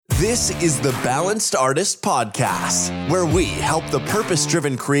This is the Balanced Artist Podcast, where we help the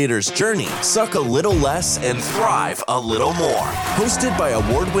purpose-driven creator's journey suck a little less and thrive a little more. Hosted by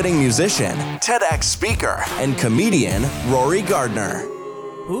award-winning musician, TEDx speaker, and comedian Rory Gardner.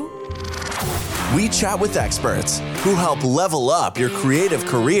 Who? We chat with experts who help level up your creative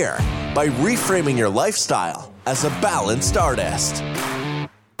career by reframing your lifestyle as a balanced artist.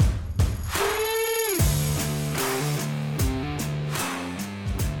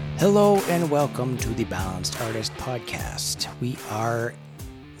 Hello and welcome to the Balanced Artist Podcast. We are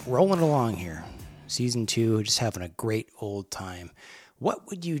rolling along here. Season 2, just having a great old time. What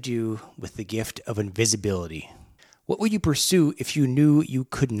would you do with the gift of invisibility? What would you pursue if you knew you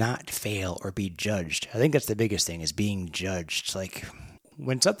could not fail or be judged? I think that's the biggest thing, is being judged. Like,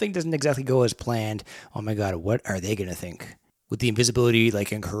 when something doesn't exactly go as planned, oh my God, what are they going to think? Would the invisibility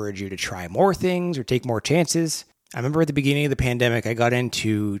encourage you to try more things or take more chances? I remember at the beginning of the pandemic, I got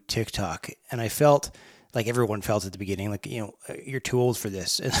into TikTok and I felt like everyone felt at the beginning, you're too old for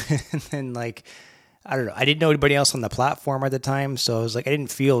this. And then I don't know, I didn't know anybody else on the platform at the time. So I was I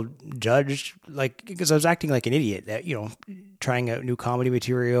didn't feel judged, because I was acting like an idiot that, trying out new comedy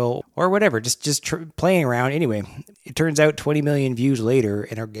material or whatever, just playing around. Anyway, it turns out 20 million views later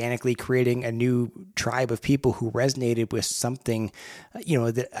and organically creating a new tribe of people who resonated with something,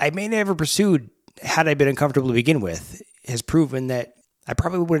 that I may never pursued had I been uncomfortable to begin with, has proven that I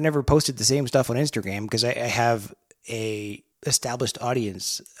probably would have never posted the same stuff on Instagram, because I have a established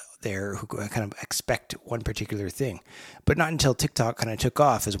audience there who kind of expect one particular thing. But not until TikTok kind of took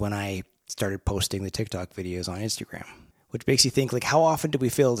off is when I started posting the TikTok videos on Instagram, which makes you think, how often do we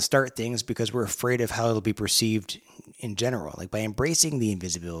fail to start things because we're afraid of how it'll be perceived in general? By embracing the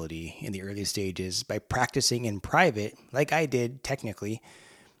invisibility in the early stages, by practicing in private, like I did technically,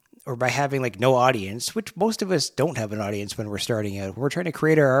 or by having no audience, which most of us don't have an audience when we're starting out. We're trying to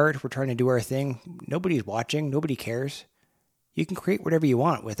create our art. We're trying to do our thing. Nobody's watching. Nobody cares. You can create whatever you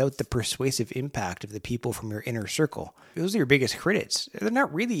want without the persuasive impact of the people from your inner circle. Those are your biggest critics. They're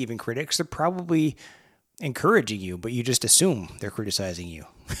not really even critics. They're probably encouraging you, but you just assume they're criticizing you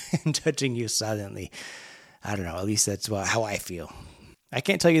and judging you silently. I don't know. At least that's how I feel. I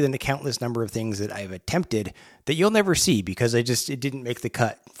can't tell you the countless number of things that I've attempted that you'll never see because it didn't make the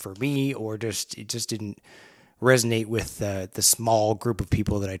cut for me, or it just didn't resonate with the small group of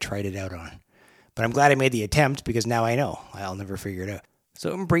people that I tried it out on. But I'm glad I made the attempt, because now I know I'll never figure it out.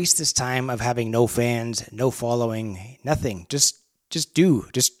 So embrace this time of having no fans, no following, nothing. Just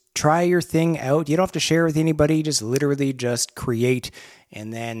try your thing out. You don't have to share with anybody. Just literally just create,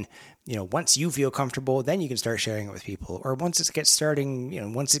 and then once you feel comfortable, then you can start sharing it with people. Or once it gets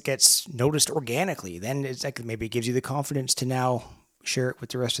starting, once it gets noticed organically, then it's maybe it gives you the confidence to now share it with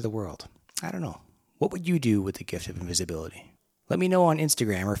the rest of the world. I don't know. What would you do with the gift of invisibility? Let me know on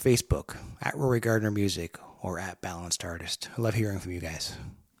Instagram or Facebook at Rory Gardner Music or at Balanced Artist. I love hearing from you guys.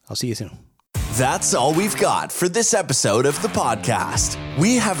 I'll see you soon. That's all we've got for this episode of the podcast.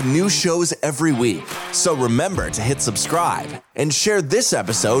 We have new shows every week, so remember to hit subscribe and share this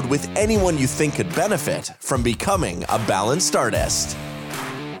episode with anyone you think could benefit from becoming a balanced artist.